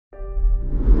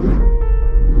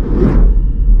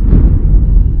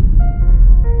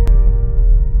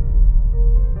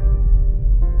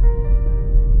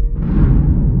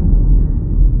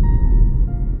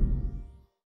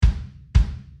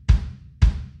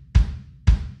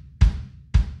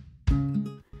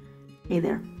Hey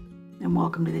there, and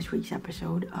welcome to this week's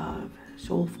episode of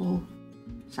Soulful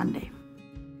Sunday.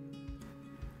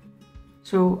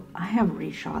 So I have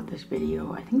reshot this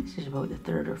video. I think this is about the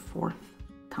third or fourth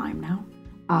time now.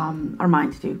 Our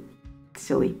minds do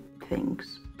silly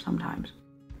things sometimes.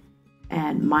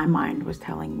 And my mind was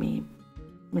telling me,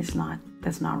 that's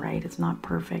not right, it's not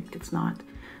perfect, it's not,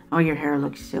 oh, your hair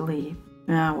looks silly.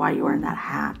 Why are you wearing that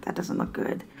hat? That doesn't look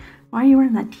good. Why are you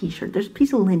wearing that t-shirt? There's a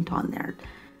piece of lint on there.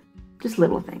 Just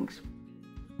little things.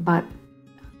 But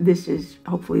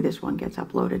hopefully this one gets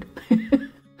uploaded.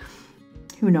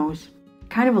 Who knows?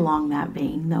 Kind of along that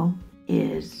vein though,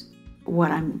 is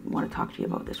what I want to talk to you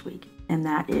about this week. And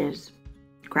that is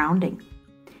grounding.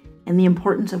 And the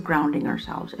importance of grounding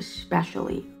ourselves,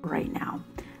 especially right now.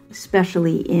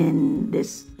 Especially in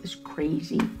this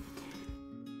crazy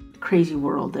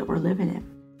world that we're living in.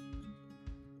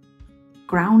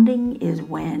 Grounding is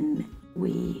when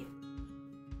we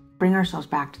bring ourselves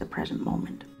back to the present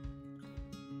moment.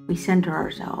 We center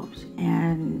ourselves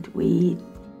and we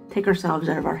take ourselves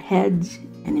out of our heads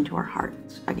and into our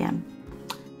hearts again.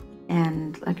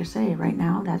 And like I say, right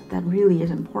now, that really is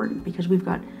important because we've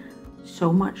got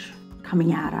so much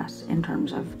coming at us in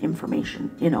terms of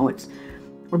information.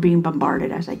 We're being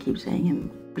bombarded, as I keep saying in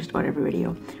just about every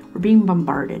video. We're being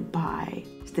bombarded by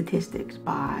statistics,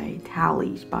 by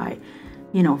tallies, by,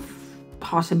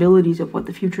 possibilities of what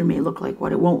the future may look like,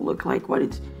 what it won't look like,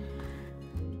 it's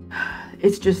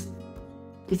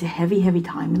a heavy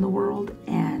time in the world,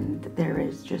 and there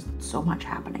is just so much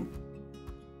happening.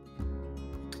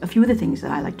 A few of the things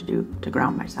that I like to do to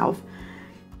ground myself,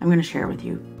 I'm going to share with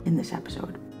you in this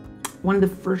episode. One of the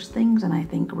first things, and I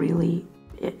think really,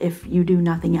 if you do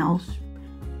nothing else,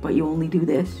 but you only do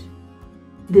this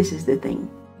is the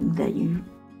thing that you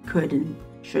could and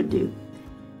should do.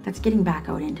 That's getting back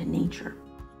out into nature.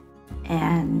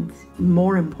 And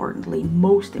most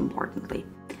importantly,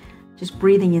 just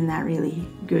breathing in that really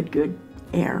good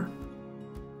air.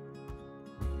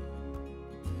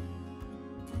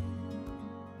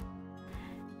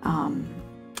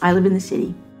 I live in the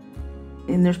city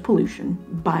and there's pollution,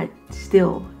 but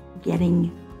still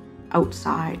getting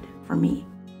outside for me,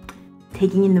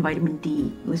 taking in the vitamin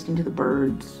D, listening to the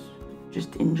birds,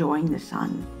 just enjoying the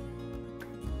sun.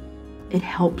 It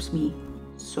helps me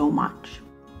so much.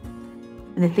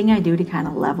 And the thing I do to kind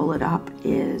of level it up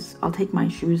is I'll take my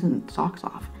shoes and socks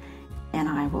off and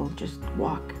I will just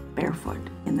walk barefoot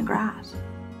in the grass.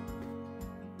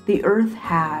 The earth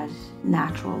has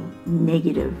natural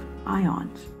negative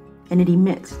ions and it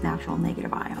emits natural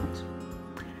negative ions.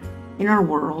 In our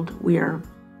world, we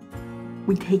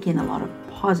take in a lot of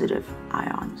positive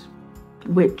ions,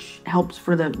 which helps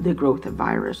for the growth of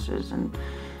viruses and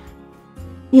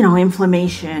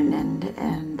inflammation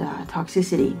and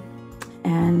toxicity.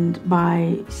 And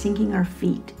by sinking our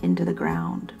feet into the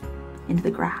ground, into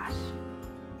the grass,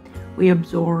 we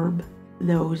absorb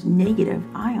those negative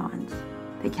ions.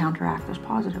 They counteract those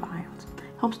positive ions.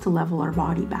 Helps to level our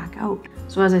body back out.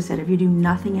 So as I said, if you do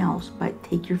nothing else but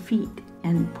take your feet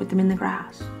and put them in the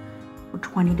grass for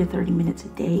 20 to 30 minutes a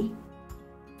day,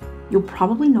 you'll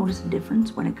probably notice a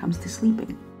difference when it comes to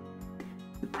sleeping.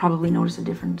 You'll probably notice a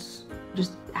difference,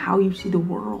 just how you see the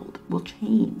world will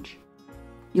change.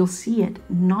 You'll see it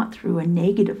not through a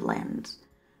negative lens,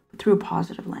 but through a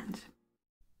positive lens.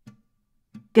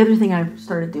 The other thing I've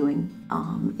started doing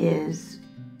is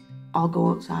I'll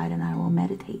go outside and I will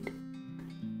meditate.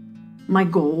 My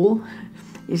goal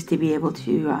is to be able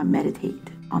to meditate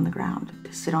on the ground,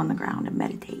 to sit on the ground and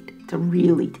meditate, to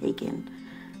really take in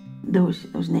those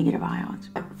negative ions.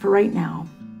 But for right now,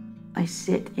 I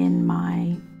sit in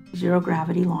my zero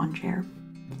gravity lawn chair,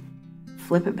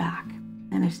 flip it back,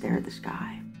 and I stare at the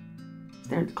sky.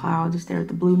 Stare at the clouds, I stare at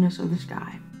the blueness of the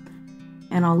sky.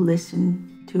 And I'll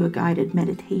listen to a guided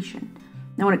meditation.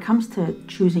 Now when it comes to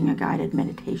choosing a guided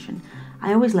meditation,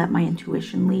 I always let my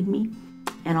intuition lead me,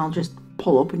 and I'll just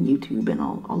pull open YouTube and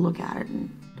I'll look at it, and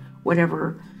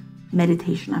whatever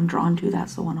meditation I'm drawn to,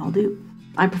 that's the one I'll do.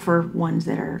 I prefer ones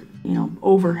that are,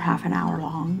 over half an hour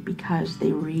long, because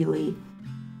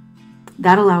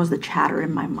that allows the chatter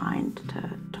in my mind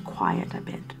to quiet a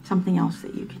bit. Something else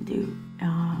that you can do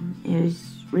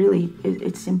is really,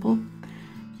 it's simple,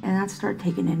 and that's start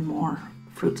taking in more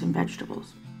fruits and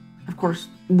vegetables. Of course,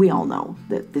 we all know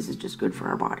that this is just good for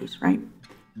our bodies, right?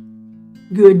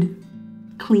 Good,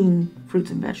 clean fruits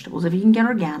and vegetables. If you can get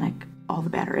organic, all the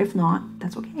better. If not,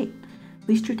 that's okay. At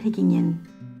least you're taking in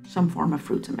some form of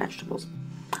fruits and vegetables.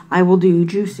 I will do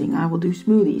juicing. I will do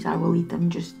smoothies. I will eat them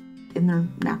just in their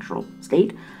natural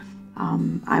state.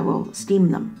 I will steam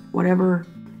them. Whatever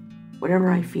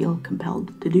I feel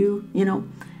compelled to do,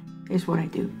 is what I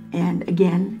do. And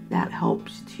again, that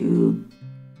helps to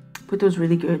put those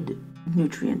really good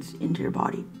nutrients into your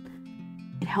body.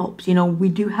 It helps. You know, we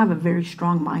do have a very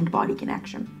strong mind-body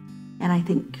connection. And I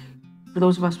think for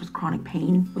those of us with chronic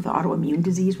pain, with autoimmune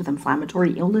disease, with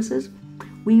inflammatory illnesses,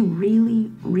 we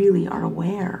really, really are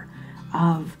aware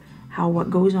of how what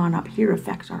goes on up here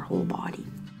affects our whole body.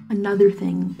 Another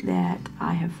thing that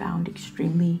I have found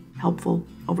extremely helpful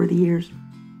over the years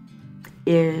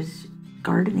is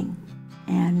gardening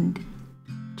and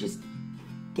just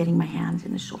getting my hands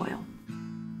in the soil.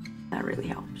 That really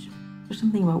helps. There's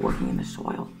something about working in the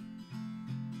soil,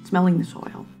 smelling the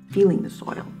soil, feeling the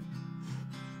soil.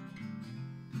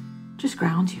 Just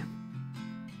grounds you.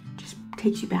 Just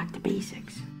takes you back to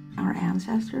basics. Our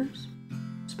ancestors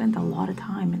spent a lot of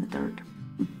time in the dirt.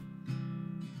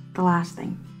 The last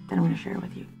thing that I'm going to share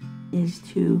with you is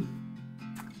to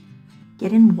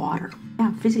get in water.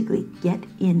 Yeah, physically get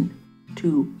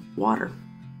into water.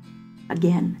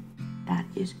 Again, that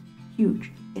is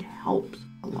huge. It helps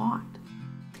a lot.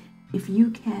 If you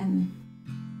can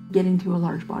get into a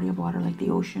large body of water like the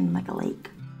ocean, like a lake.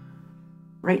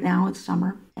 Right now it's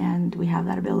summer and we have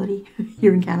that ability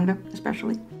here in Canada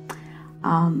especially.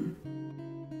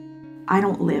 I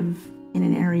don't live in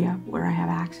an area where I have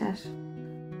access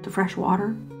to fresh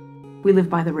water. We live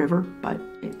by the river, but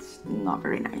it's not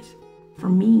very nice. For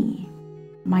me,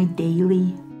 my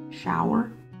daily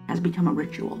shower has become a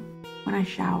ritual. When I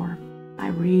shower, I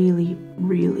really,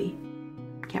 really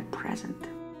get present.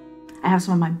 I have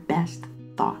some of my best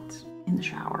thoughts in the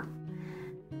shower.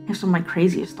 I have some of my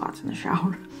craziest thoughts in the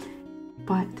shower.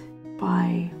 But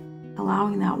by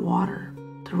allowing that water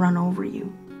to run over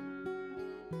you,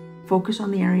 focus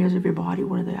on the areas of your body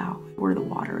where the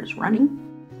water is running.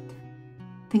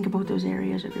 Think about those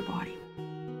areas of your body.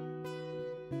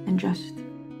 And just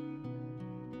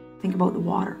think about the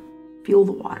water. Feel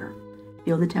the water.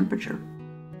 Feel the temperature.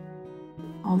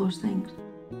 All those things.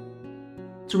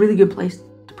 It's a really good place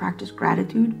to practice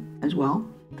gratitude as well,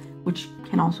 which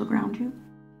can also ground you.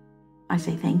 I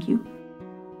say thank you.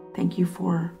 Thank you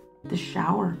for the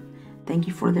shower. Thank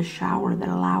you for the shower that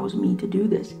allows me to do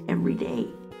this every day.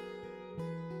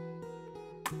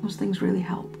 Those things really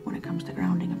help when it comes to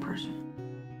grounding a person.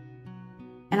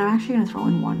 And I'm actually going to throw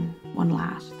in one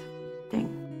last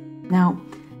thing. Now,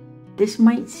 this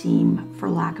might seem, for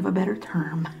lack of a better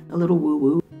term, a little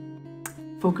woo-woo.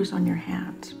 Focus on your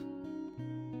hands.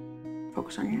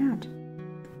 Focus on your hands.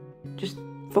 Just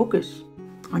focus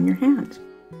on your hands.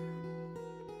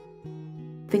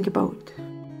 Think about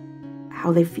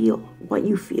how they feel, what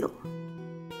you feel.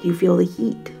 Do you feel the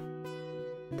heat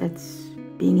that's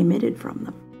being emitted from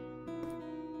them?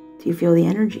 Do you feel the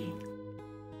energy?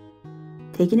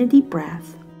 Taking a deep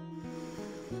breath.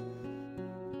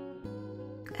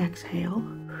 Exhale.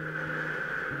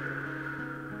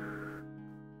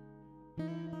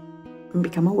 And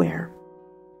become aware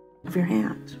of your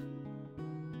hands.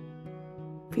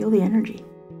 Feel the energy.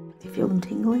 Do you feel them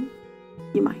tingling?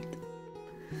 You might.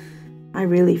 I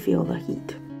really feel the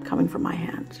heat coming from my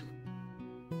hands.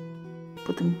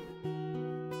 Put them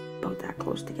about that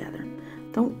close together.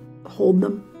 Don't hold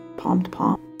them palm to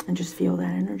palm, and just feel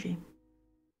that energy.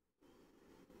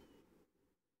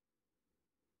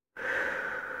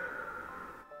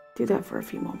 Do that for a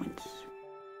few moments.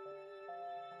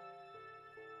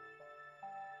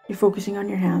 You're focusing on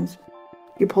your hands.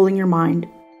 You're pulling your mind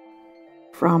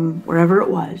from wherever it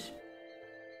was,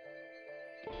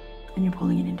 and you're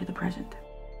pulling it into the present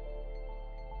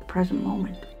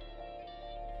moment.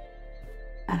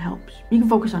 That helps. You can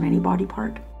focus on any body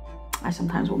part. I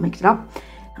sometimes will mix it up,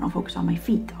 and I'll focus on my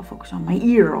feet, I'll focus on my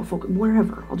ear, I'll focus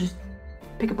wherever. I'll just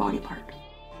pick a body part.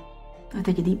 I'll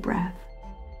take a deep breath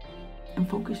and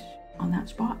focus on that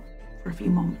spot for a few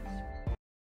moments.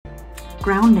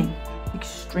 Grounding,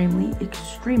 extremely,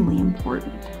 extremely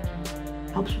important.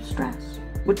 Helps with stress,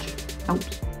 which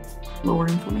helps lower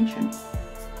inflammation,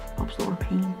 helps lower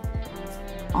pain,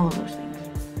 all of those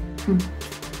things.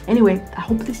 Anyway, I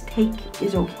hope this take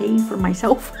is okay for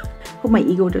myself. Hope my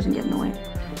ego doesn't get in the way.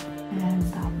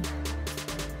 And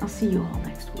I'll see you all next time.